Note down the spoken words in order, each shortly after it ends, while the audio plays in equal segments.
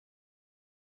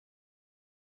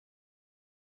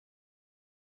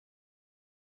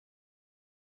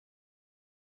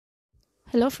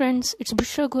Hello friends, it's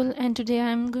Bushra Gul and today I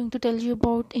am going to tell you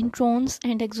about introns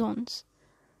and exons.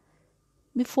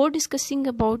 Before discussing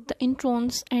about the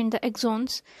introns and the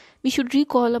exons, we should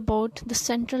recall about the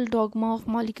central dogma of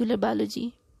molecular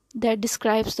biology that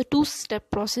describes the two-step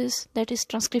process, that is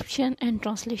transcription and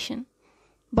translation,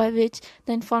 by which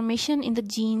the information in the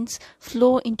genes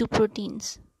flow into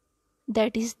proteins.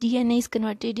 That is, DNA is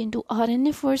converted into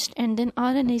RNA first and then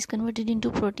RNA is converted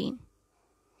into protein.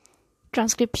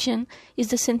 Transcription is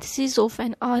the synthesis of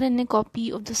an RNA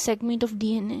copy of the segment of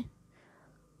DNA.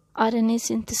 RNA is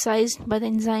synthesized by the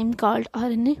enzyme called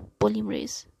RNA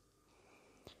polymerase.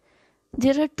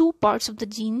 There are two parts of the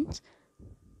genes,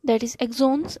 that is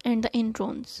exons and the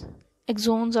introns.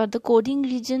 Exons are the coding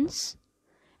regions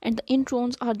and the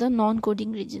introns are the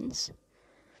non-coding regions.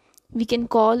 We can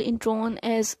call intron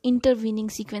as intervening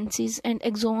sequences and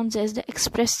exons as the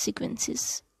expressed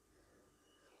sequences.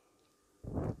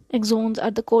 Exons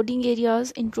are the coding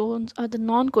areas, introns are the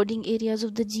non-coding areas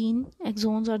of the gene.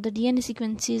 Exons are the DNA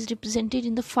sequences represented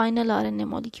in the final RNA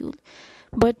molecule.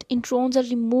 But introns are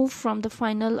removed from the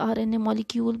final RNA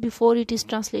molecule before it is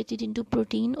translated into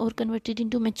protein or converted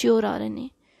into mature RNA.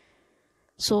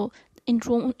 So,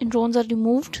 introns are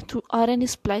removed through RNA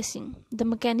splicing. The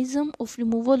mechanism of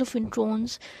removal of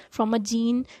introns from a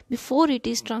gene before it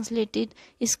is translated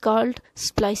is called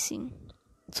splicing.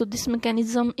 So this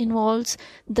mechanism involves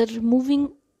the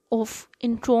removing of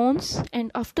introns,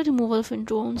 and after removal of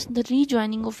introns, the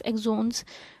rejoining of exons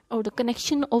or the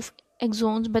connection of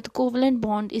exons by the covalent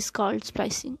bond is called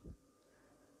splicing.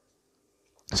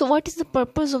 So what is the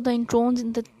purpose of the introns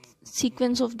in the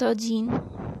sequence of the gene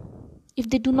if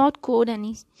they do not code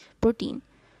any protein?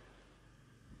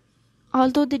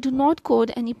 Although they do not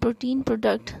code any protein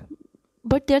product,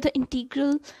 but they are the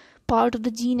integral part of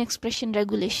the gene expression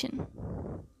regulation.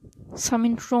 Some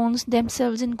introns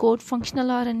themselves encode functional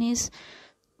RNAs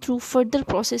through further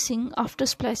processing after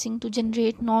splicing to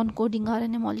generate non-coding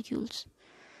RNA molecules.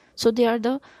 So they are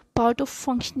the part of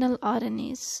functional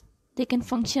RNAs. They can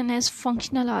function as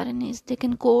functional RNAs. They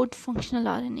can code functional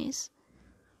RNAs.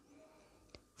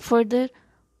 Further,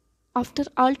 after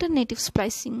alternative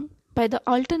splicing, by the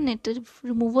alternative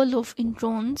removal of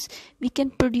introns, we can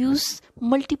produce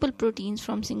multiple proteins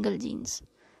from single genes.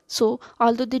 So,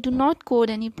 although they do not code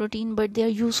any protein, but they are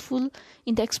useful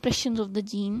in the expressions of the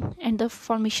gene and the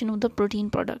formation of the protein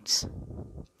products.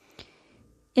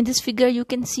 In this figure, you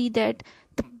can see that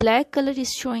the black color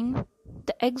is showing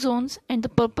the exons and the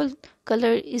purple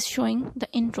color is showing the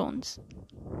introns.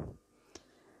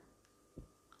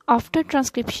 After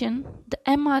transcription, the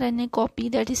mRNA copy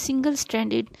that is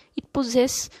single-stranded, it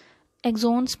possesses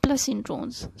exons plus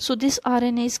introns. So this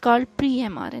RNA is called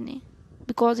pre-mRNA,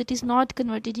 because it is not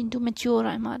converted into mature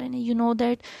mRNA. You know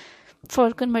that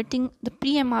for converting the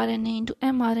pre-mRNA into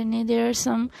mRNA, there are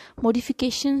some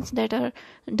modifications that are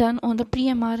done on the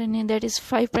pre-mRNA, that is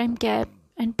 5' cap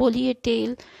and poly A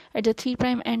tail at the 3'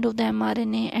 end of the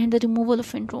mRNA and the removal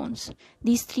of introns.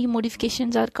 These three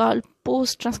modifications are called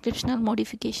post-transcriptional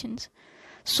modifications.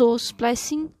 So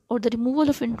splicing or the removal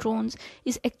of introns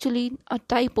is actually a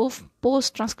type of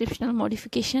post-transcriptional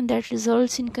modification that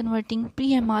results in converting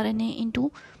pre-mRNA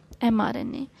into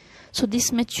mRNA. So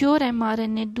this mature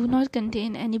mRNA do not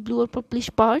contain any blue or purplish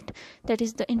part, that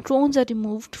is the introns are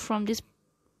removed from this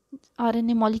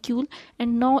RNA molecule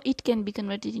and now it can be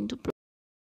converted into protein.